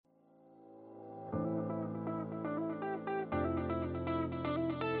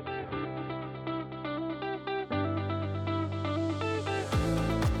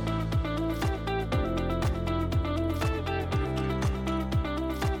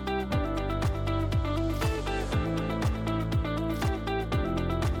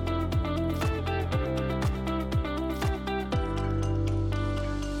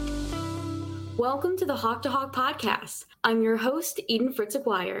Welcome to the Hawk to Hawk podcast. I'm your host, Eden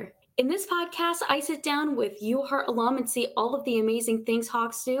Fritz-Aguirre. In this podcast, I sit down with U Heart alum and see all of the amazing things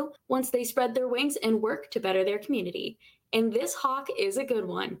Hawks do once they spread their wings and work to better their community. And this Hawk is a good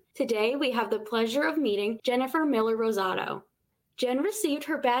one. Today, we have the pleasure of meeting Jennifer Miller Rosado. Jen received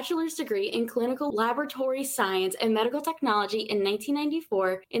her bachelor's degree in clinical laboratory science and medical technology in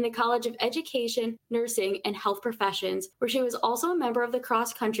 1994 in the College of Education, Nursing, and Health Professions, where she was also a member of the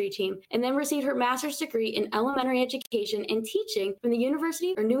cross-country team, and then received her master's degree in elementary education and teaching from the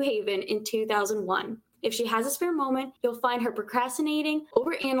University of New Haven in 2001. If she has a spare moment, you'll find her procrastinating,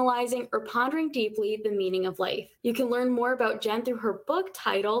 overanalyzing, or pondering deeply the meaning of life. You can learn more about Jen through her book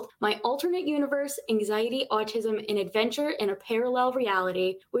titled My Alternate Universe, Anxiety, Autism, and Adventure in a Parallel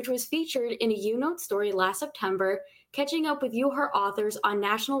Reality, which was featured in a U-Note story last September, catching up with UHeart authors on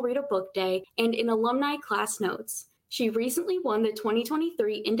National Read a Book Day, and in alumni class notes. She recently won the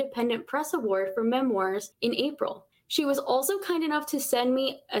 2023 Independent Press Award for Memoirs in April. She was also kind enough to send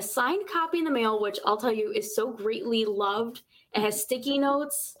me a signed copy in the mail, which I'll tell you is so greatly loved. It has sticky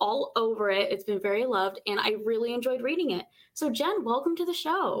notes all over it. It's been very loved, and I really enjoyed reading it. So Jen, welcome to the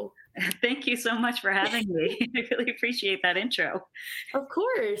show. Thank you so much for having me. I really appreciate that intro. Of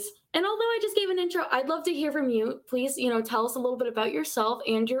course. And although I just gave an intro, I'd love to hear from you. Please, tell us a little bit about yourself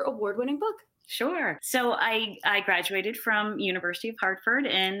and your award-winning book. Sure. So I graduated from University of Hartford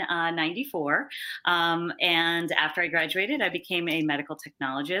in 94. And after I graduated, I became a medical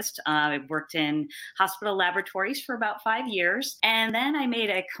technologist. I worked in hospital laboratories for about 5 years. And then I made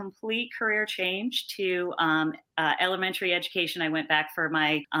a complete career change to elementary education. I went back for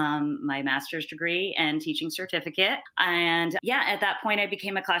my master's degree and teaching certificate. And at that point, I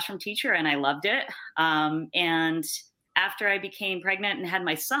became a classroom teacher and I loved it. And after I became pregnant and had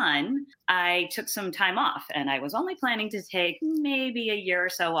my son, I took some time off, and I was only planning to take maybe a year or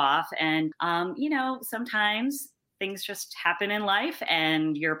so off. And, sometimes things just happen in life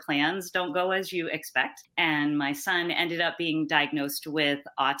and your plans don't go as you expect. And my son ended up being diagnosed with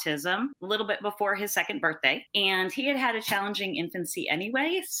autism a little bit before his second birthday. And he had a challenging infancy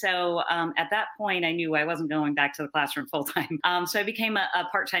anyway. So at that point, I knew I wasn't going back to the classroom full time. So I became a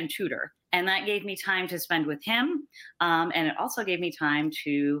part-time tutor. And that gave me time to spend with him. And it also gave me time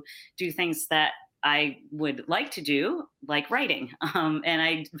to do things that I would like to do, like writing. And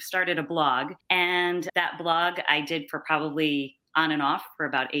I started a blog. And that blog I did for probably on and off for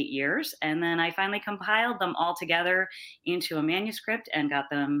about 8 years. And then I finally compiled them all together into a manuscript and got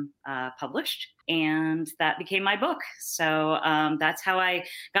them published. And that became my book. So that's how I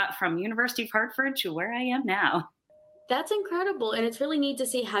got from University of Hartford to where I am now. That's incredible. And it's really neat to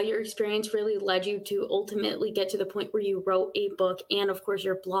see how your experience really led you to ultimately get to the point where you wrote a book and, of course,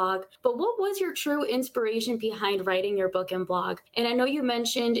 your blog. But what was your true inspiration behind writing your book and blog? And I know you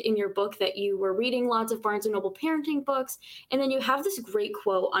mentioned in your book that you were reading lots of Barnes & Noble parenting books. And then you have this great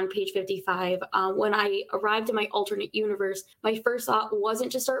quote on page 55. When I arrived in my alternate universe, my first thought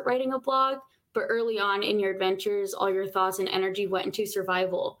wasn't to start writing a blog, but early on in your adventures, all your thoughts and energy went into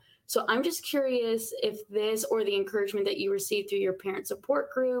survival. So I'm just curious if this or the encouragement that you received through your parent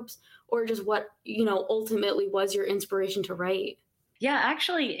support groups or just what, ultimately was your inspiration to write. Yeah,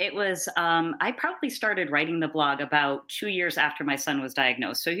 actually, it was, I probably started writing the blog about 2 years after my son was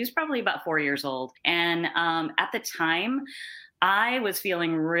diagnosed. So he was probably about 4 years old. And at the time, I was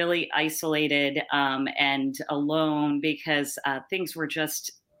feeling really isolated and alone because things were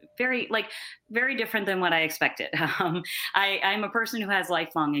just very different than what I expected. I'm a person who has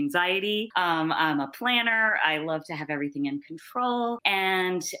lifelong anxiety. I'm a planner. I love to have everything in control.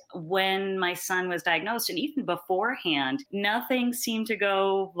 And when my son was diagnosed, and even beforehand, nothing seemed to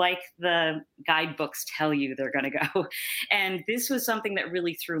go like the guidebooks tell you they're going to go. And this was something that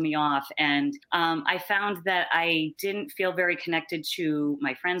really threw me off. And I found that I didn't feel very connected to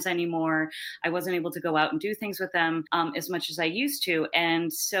my friends anymore. I wasn't able to go out and do things with them as much as I used to.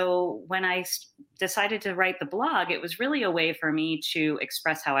 And so when I decided to write the blog, it was really a way for me to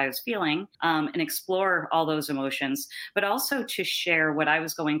express how I was feeling and explore all those emotions, but also to share what I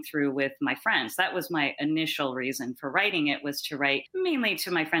was going through with my friends. That was my initial reason for writing it, was to write mainly to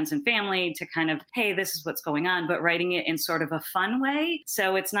my friends and family to kind of, hey, this is what's going on, but writing it in sort of a fun way.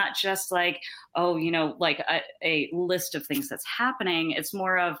 So it's not just like, like a list of things that's happening. It's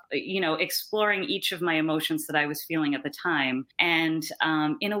more of, exploring each of my emotions that I was feeling at the time and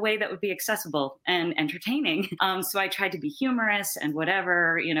in a way that would be accessible and entertaining. So I tried to be humorous and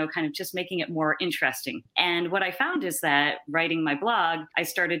whatever, kind of just making it more interesting. And what I found is that writing my blog, I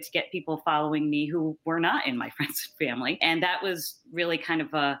started to get people following me who were not in my friends and family. And that was really kind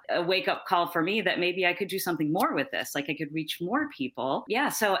of a wake up call for me that maybe I could do something more with this. Like I could reach more people. Yeah.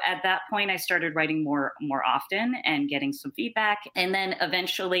 So at that point, I started writing more often and getting some feedback. And then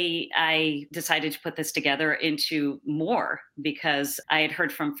eventually I decided to put this together into more because I had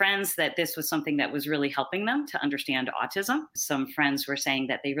heard from friends that this was something that was really helping them to understand autism. Some friends were saying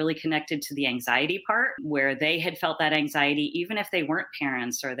that they really connected to the anxiety part where they had felt that anxiety, even if they weren't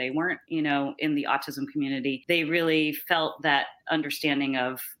parents or they weren't, in the autism community, they really felt that understanding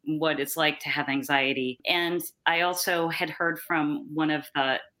of what it's like to have anxiety. And I also had heard from one of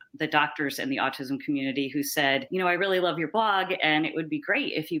the doctors in the autism community who said, I really love your blog and it would be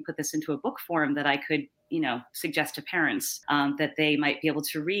great if you put this into a book form that I could suggest to parents that they might be able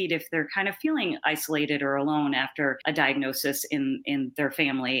to read if they're kind of feeling isolated or alone after a diagnosis in their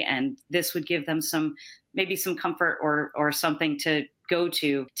family. And this would give them maybe some comfort or something to go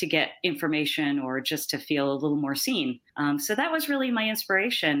to get information or just to feel a little more seen. So that was really my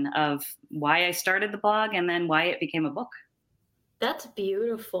inspiration of why I started the blog and then why it became a book. That's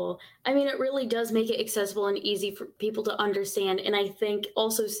beautiful. I mean, it really does make it accessible and easy for people to understand. And I think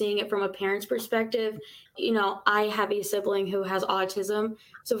also seeing it from a parent's perspective, I have a sibling who has autism.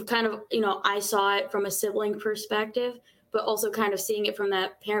 So kind of, I saw it from a sibling perspective, but also kind of seeing it from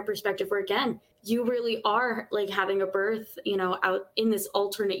that parent perspective where, again, you really are like having a birth, out in this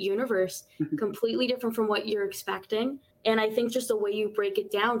alternate universe, completely different from what you're expecting. And I think just the way you break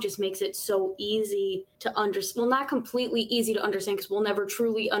it down just makes it so easy to understand. Well, not completely easy to understand because we'll never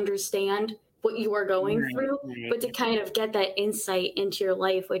truly understand what you are going through, but to kind of get that insight into your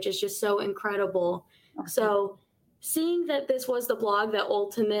life, which is just so incredible. So seeing that this was the blog that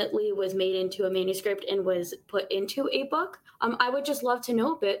ultimately was made into a manuscript and was put into a book, I would just love to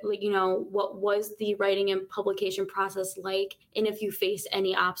know a bit, what was the writing and publication process like, and if you faced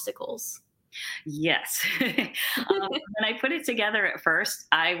any obstacles? Yes. When I put it together at first,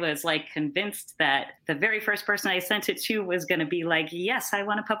 I was like convinced that the very first person I sent it to was going to be like, yes, I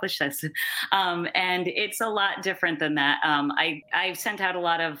want to publish this. And it's a lot different than that. I've sent out a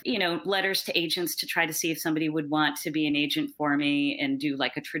lot of, letters to agents to try to see if somebody would want to be an agent for me and do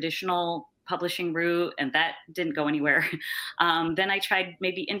like a traditional publishing route, and that didn't go anywhere. Then I tried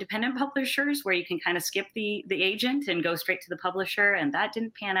maybe independent publishers where you can kind of skip the agent and go straight to the publisher, and that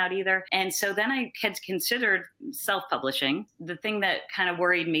didn't pan out either. And so then I had considered self-publishing. The thing that kind of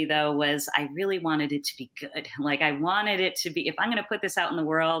worried me though was I really wanted it to be good. Like I wanted it to be, if I'm going to put this out in the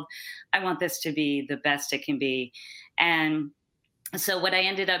world, I want this to be the best it can be. And so what I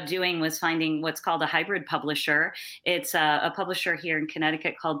ended up doing was finding what's called a hybrid publisher. It's a publisher here in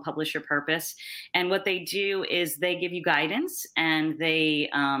Connecticut called Publisher Purpose. And what they do is they give you guidance and they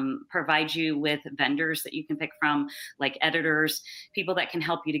provide you with vendors that you can pick from, like editors, people that can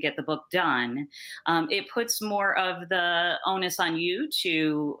help you to get the book done. It puts more of the onus on you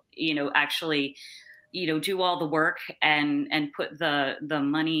to, actually do all the work and put the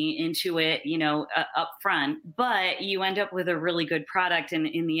money into it, up front, but you end up with a really good product. And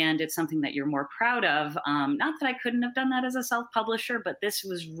in the end, it's something that you're more proud of. Not that I couldn't have done that as a self-publisher, but this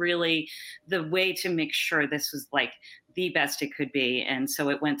was really the way to make sure this was like the best it could be. And so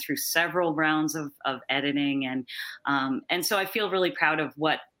it went through several rounds of editing. And so I feel really proud of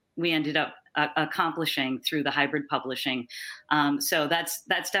what we ended up accomplishing through the hybrid publishing. So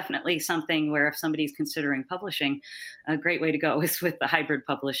that's definitely something where if somebody's considering publishing, a great way to go is with the hybrid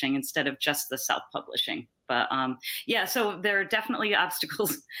publishing instead of just the self-publishing. But so there are definitely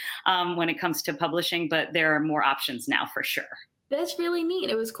obstacles when it comes to publishing, but there are more options now for sure. That's really neat.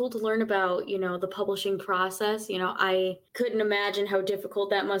 It was cool to learn about, the publishing process. I couldn't imagine how difficult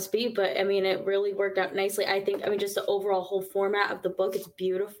that must be, but I mean, it really worked out nicely. I think, just the overall whole format of the book is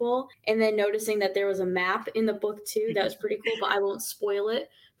beautiful. And then noticing that there was a map in the book too, that was pretty cool, but I won't spoil it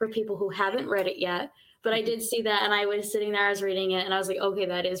for people who haven't read it yet. But I did see that and I was sitting there, I was reading it and I was like, okay,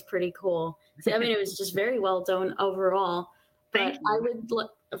 that is pretty cool. So, it was just very well done overall. But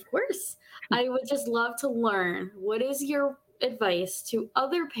of course, I would just love to learn, what is your advice to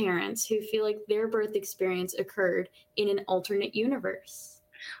other parents who feel like their birth experience occurred in an alternate universe?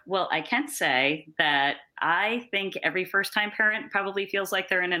 Well, I can say that I think every first-time parent probably feels like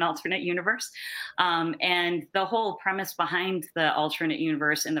they're in an alternate universe. And the whole premise behind the alternate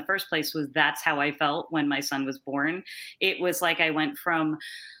universe in the first place was that's how I felt when my son was born. It was like I went from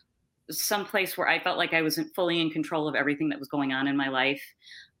some place where I felt like I wasn't fully in control of everything that was going on in my life,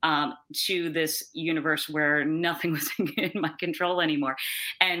 to this universe where nothing was in my control anymore.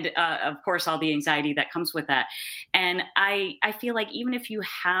 And of course, all the anxiety that comes with that. And I feel like even if you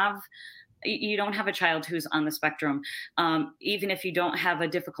have you don't have a child who's on the spectrum, even if you don't have a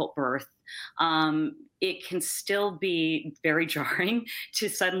difficult birth, it can still be very jarring to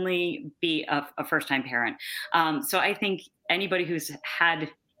suddenly be a first time parent. So I think anybody who's had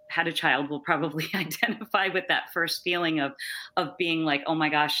a child will probably identify with that first feeling of being like, oh my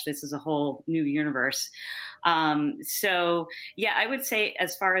gosh, this is a whole new universe. So yeah, I would say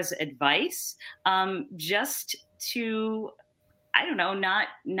as far as advice, just to, I don't know,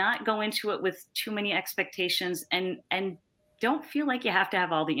 not go into it with too many expectations, and don't feel like you have to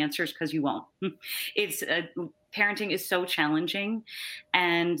have all the answers, because you won't. It's parenting is so challenging,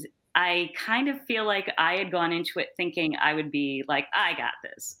 and I kind of feel like I had gone into it thinking I would be like, I got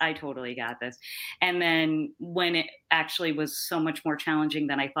this, I totally got this, and then when it actually was so much more challenging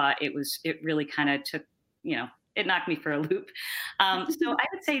than I thought it was, it really kind of took, it knocked me for a loop. So I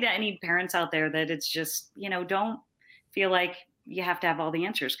would say to any parents out there that it's just, don't feel like you have to have all the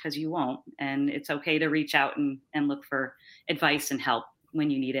answers, because you won't. And it's okay to reach out and look for advice and help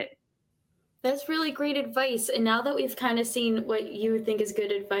when you need it. That's really great advice. And now that we've kind of seen what you think is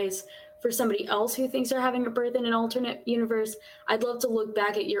good advice for somebody else who thinks they're having a birth in an alternate universe, I'd love to look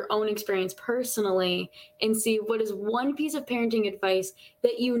back at your own experience personally and see what is one piece of parenting advice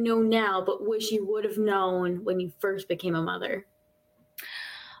that you know now but wish you would have known when you first became a mother.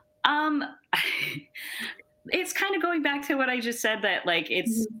 Um, it's kind of going back to what I just said, that like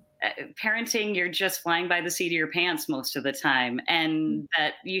it's parenting, you're just flying by the seat of your pants most of the time, and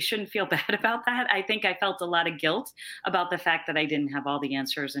that you shouldn't feel bad about that. I think I felt a lot of guilt about the fact that I didn't have all the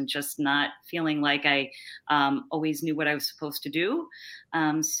answers, and just not feeling like I always knew what I was supposed to do.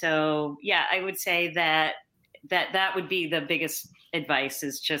 So yeah, I would say that would be the biggest advice,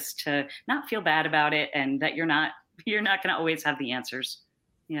 is just to not feel bad about it, and that you're not going to always have the answers.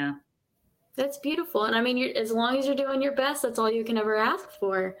 Yeah. That's beautiful. And I mean, as long as you're doing your best, that's all you can ever ask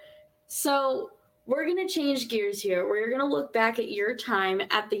for. So we're going to change gears here. We're going to look back at your time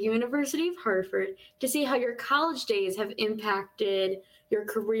at the University of Hartford to see how your college days have impacted your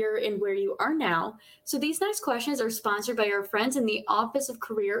career and where you are now. So these next questions are sponsored by our friends in the Office of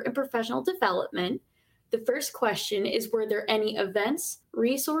Career and Professional Development. The first question is, were there any events,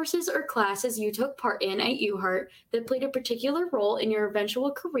 resources, or classes you took part in at UHeart that played a particular role in your eventual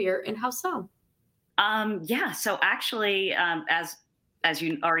career, and how so? Yeah. So actually, as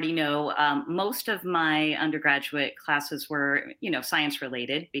you already know, most of my undergraduate classes were, science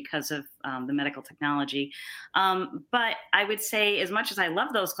related, because of the medical technology. But I would say, as much as I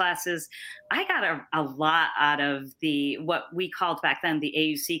love those classes, I got a lot out of what we called back then the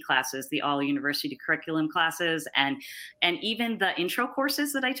AUC classes, the all university curriculum classes, and even the intro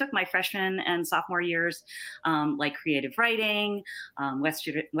courses that I took my freshman and sophomore years, like creative writing,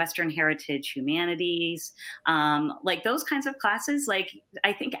 Western heritage humanities, like those kinds of classes. Like,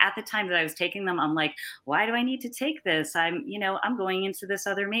 I think at the time that I was taking them, I'm like, why do I need to take this? I'm going into this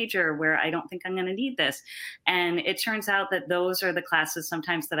other major where I don't think I'm going to need this. And it turns out that those are the classes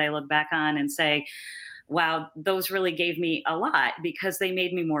sometimes that I look back on and say, wow, those really gave me a lot, because they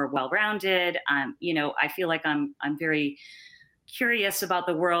made me more well-rounded. I feel like I'm very curious about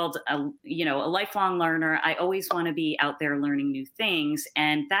the world, a lifelong learner. I always want to be out there learning new things.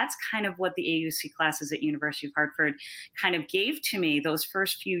 And that's kind of what the AUC classes at University of Hartford kind of gave to me those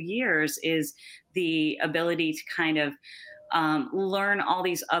first few years, is the ability to kind of learn all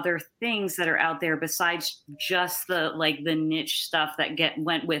these other things that are out there besides just the niche stuff that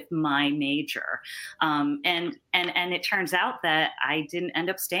went with my major. And it turns out that I didn't end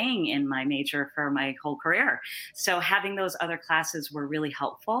up staying in my major for my whole career. So having those other classes were really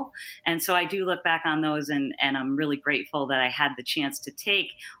helpful. And so I do look back on those, and I'm really grateful that I had the chance to take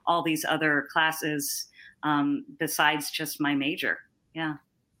all these other classes besides just my major. Yeah.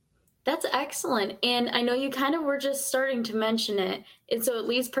 That's excellent. And I know you kind of were just starting to mention it, and so it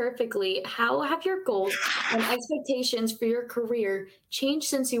leads perfectly. How have your goals and expectations for your career changed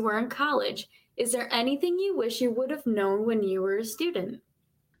since you were in college? Is there anything you wish you would have known when you were a student?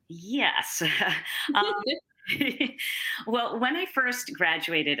 Yes. um, Well, when I first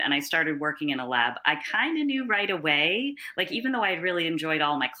graduated and I started working in a lab, I kind of knew right away, like, even though I really enjoyed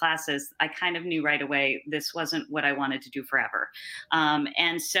all my classes, I kind of knew right away this wasn't what I wanted to do forever.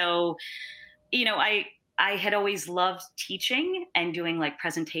 And so, I had always loved teaching and doing like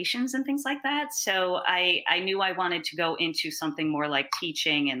presentations and things like that. So I knew I wanted to go into something more like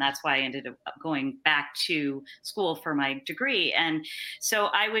teaching. And that's why I ended up going back to school for my degree. And so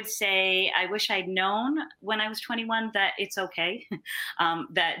I would say I wish I'd known when I was 21 that it's okay.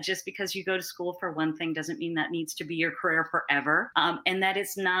 That just because you go to school for one thing doesn't mean that needs to be your career forever. And that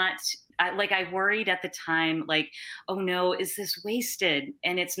it's not I worried at the time, like, oh no, is this wasted?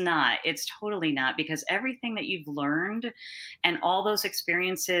 And it's not. It's totally not, because everything that you've learned and all those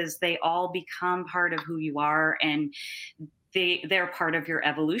experiences, they all become part of who you are, and they're part of your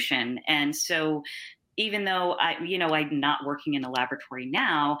evolution. And so even though I'm not working in a laboratory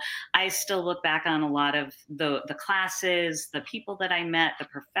now, I still look back on a lot of the classes, the people that I met, the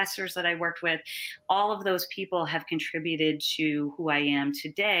professors that I worked with. All of those people have contributed to who I am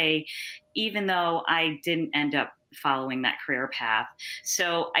today, even though I didn't end up following that career path.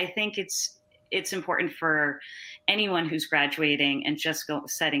 So I think it's important for anyone who's graduating and just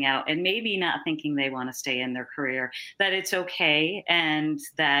setting out and maybe not thinking they want to stay in their career, that it's okay, and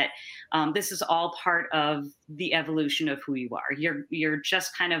that this is all part of the evolution of who you are. You're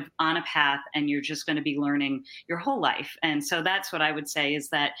just kind of on a path, and you're just going to be learning your whole life. And so that's what I would say, is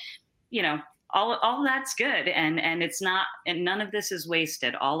that, all that's good, and it's not, and none of this is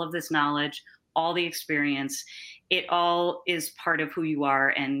wasted. All of this knowledge, all the experience, it all is part of who you are,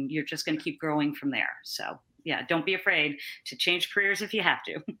 and you're just going to keep growing from there. So yeah, don't be afraid to change careers if you have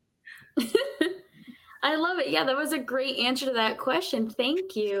to. I love it. Yeah, that was a great answer to that question.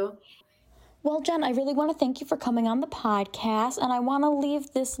 Thank you. Well, Jen, I really want to thank you for coming on the podcast, and I want to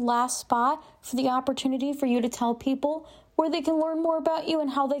leave this last spot for the opportunity for you to tell people where they can learn more about you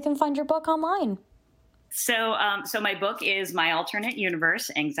and how they can find your book online. So my book is My Alternate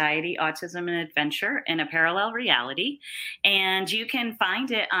Universe: Anxiety, Autism, and Adventure in a Parallel Reality. And you can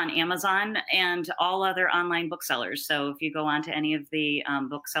find it on Amazon and all other online booksellers. So if you go on to any of the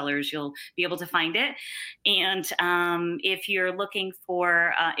booksellers, you'll be able to find it. And if you're looking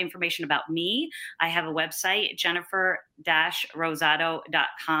for information about me, I have a website,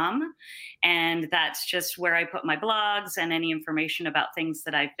 jennifer-rosado.com. And that's just where I put my blogs and any information about things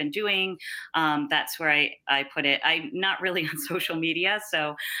that I've been doing. That's where I put it. I'm not really on social media,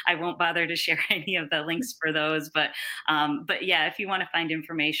 so I won't bother to share any of the links for those. But yeah, if you want to find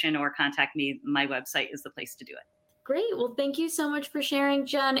information or contact me, my website is the place to do it. Great. Well, thank you so much for sharing,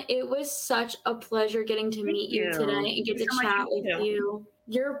 Jen. It was such a pleasure getting to meet you today and get to chat with you.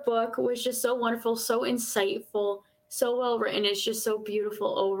 Your book was just so wonderful, so insightful, so well written. It's just so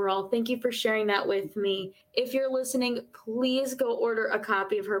beautiful overall. Thank you for sharing that with me. If you're listening, please go order a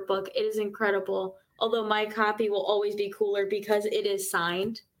copy of her book. It is incredible. Although my copy will always be cooler because it is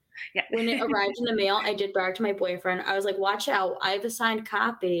signed. Yeah. When it arrived in the mail, I did brag to my boyfriend. I was like, watch out. I have a signed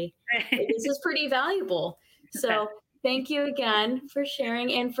copy. This is pretty valuable. So thank you again for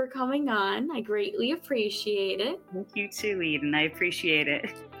sharing and for coming on. I greatly appreciate it. Thank you too, Eden. I appreciate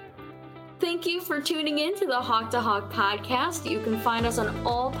it. Thank you for tuning in to the Hawk to Hawk podcast. You can find us on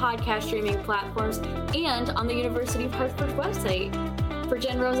all podcast streaming platforms and on the University of Hartford website. For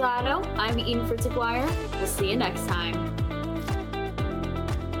Jen Rosado, I'm Eden Fritz-Aguirre. We'll see you next time.